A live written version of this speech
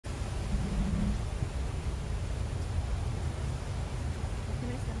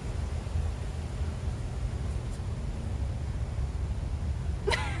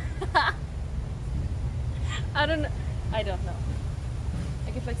I don't know. I don't know.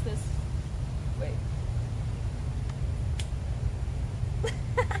 I can fix this. Wait.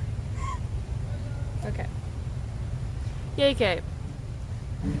 Okay. Yay, okay.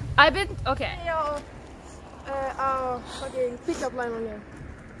 I've been okay. Fucking pickup line on there.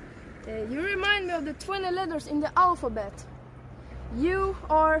 You remind me of the 20 letters in the alphabet.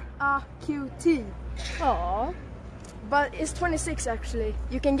 U-R-A-Q-T. Aww. But it's 26 actually.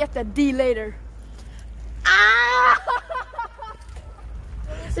 You can get that D later. Ah!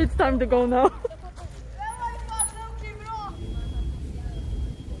 It's time to go now.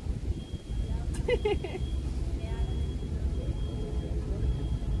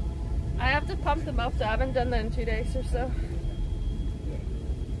 I have to pump them up, so I haven't done that in 2 days or so.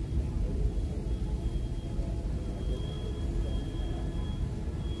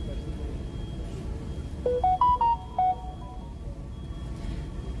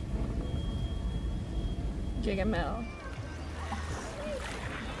 Gigamel.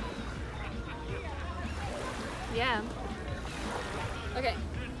 Yeah. Okay.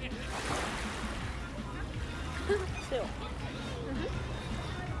 Still.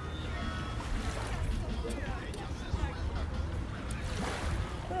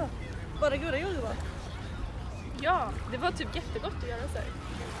 Var det goda jordgubbar? Ja, det var typ jättegott att göra så här.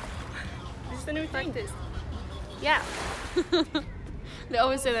 Visst är det faktiskt? Yeah. They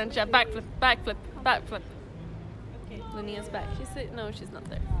always say that in chat. Backflip, backflip, backflip. Okay. Linea's back. She said no, she's not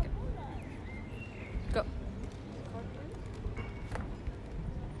there. Okay. Go.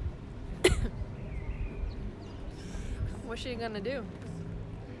 What's she gonna do?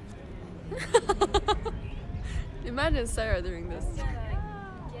 Imagine Sarah doing this.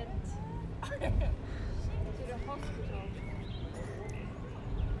 To the hospital.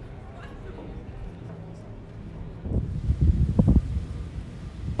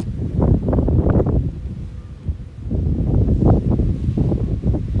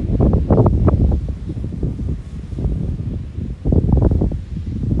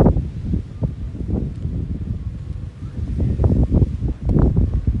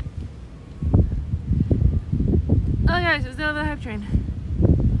 Guys, it's the other hype train.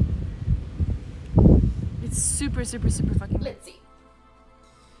 It's super fucking. Let's see.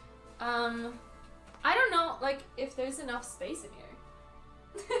 I don't know, like, if there's enough space in here.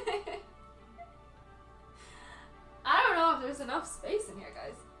 I don't know if there's enough space in here,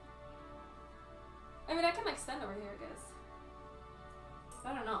 guys. I mean, I can extend over here, I guess.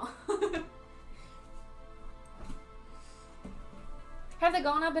 I don't know. Have the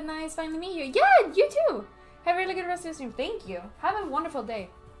gone been nice? Finally meet you. Yeah, you too. Have a really good rest of your stream. Thank you. Have a wonderful day.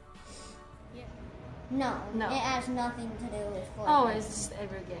 Yeah. No. No. It has nothing to do with Fortnite. Oh, it's just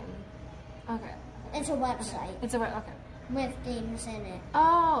every game. Okay. It's a website. It's a okay. With games in it.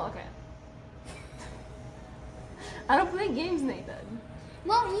 Oh, okay. I don't play games, Nathan.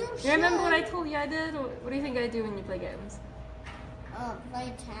 Well, you should. You remember what I told you I did? Or what do you think I do when you play games?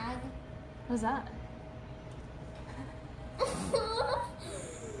 Play tag. What's that?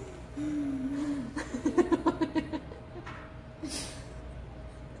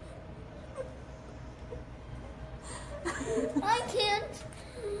 I can't.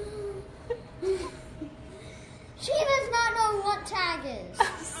 She does not know what tag is.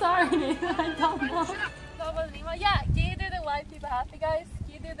 Sorry, Nathan, I don't know. Yeah, can you do the white people happy, guys?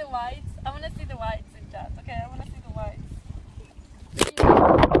 Can you do the whites? I want to see the whites in chat. Okay, I want to see the whites.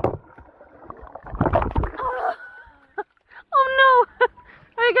 Oh no!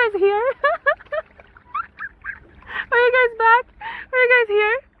 Are you guys here? Are you guys back? Are you guys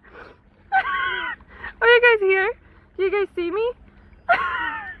here? Are you guys here? Do you guys see me?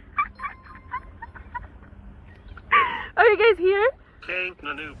 Are you guys here?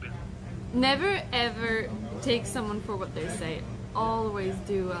 Never ever take someone for what they say. Always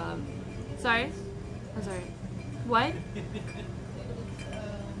do, sorry? I'm sorry. What?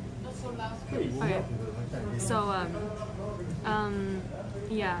 Okay. So,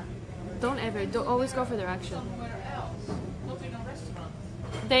 yeah. Don't always go for their action.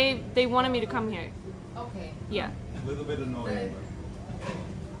 They wanted me to come here. Okay. Yeah. A little bit annoying.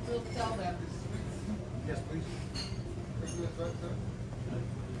 We'll tell them. Yes, please.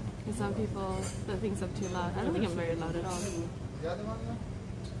 And some people that thinks I'm too loud. I don't think I'm very loud at all.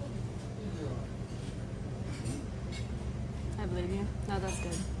 I believe you. No, that's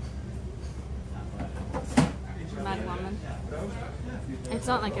good. Mad woman. It's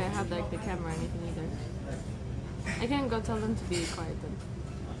not like I have like the camera or anything either. I can go tell them to be quiet then.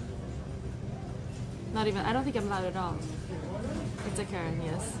 Not even. I don't think I'm loud at all. It's a Karen,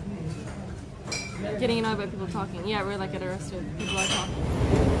 yes. Getting annoyed by people talking. Yeah, we're like at a restaurant. People are talking.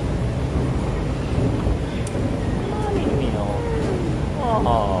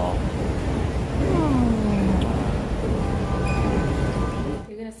 Oh.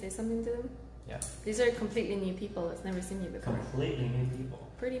 You're gonna say something to them? Yeah. These are completely new people that's never seen you before. Completely new people.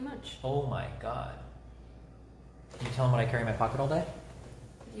 Pretty much. Oh my god. Can you tell them what I carry in my pocket all day?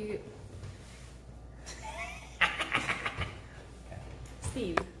 You...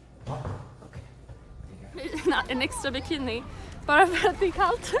 Steve. What? En extra bikini. Bara för att det är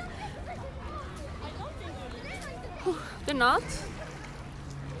kallt. They're not.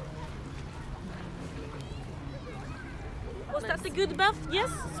 Was that a good bath? Yes?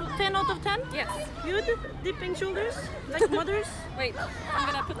 So 10 out of 10? Yes. Good? Dipping shoulders? Like mothers? Wait, I'm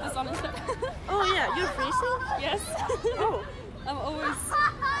gonna put this on instead. Oh yeah, you're freezing? Yes. Oh. I'm always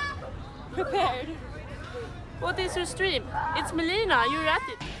prepared. What is your stream? It's Melina, you're at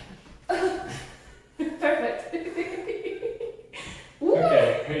it. Perfect.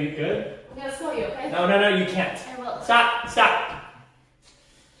 Okay, are you good? I'm gonna slow you, okay? No, no, no, you can't. I will. Stop, stop.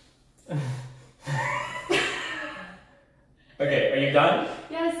 Okay, are you done?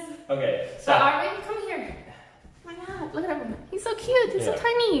 Yes. Okay, So stop. Arvin, come here. Oh my god, look at him. He's so cute. He's so Yeah.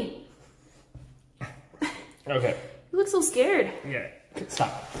 tiny. Okay. You look so scared. Yeah,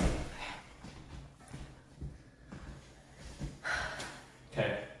 stop.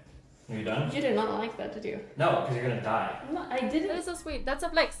 Okay, are you done? You did not like that, did you? No, because you're gonna die. No, I didn't. That is so sweet. That's a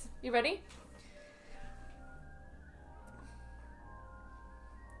flex. You ready?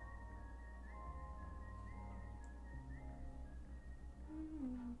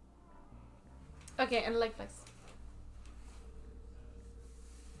 Okay, and leg flex.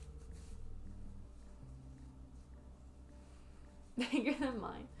 Bigger than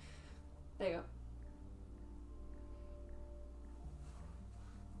mine. There you go.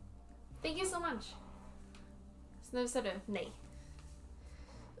 Thank you so much. Så nu säger du nej.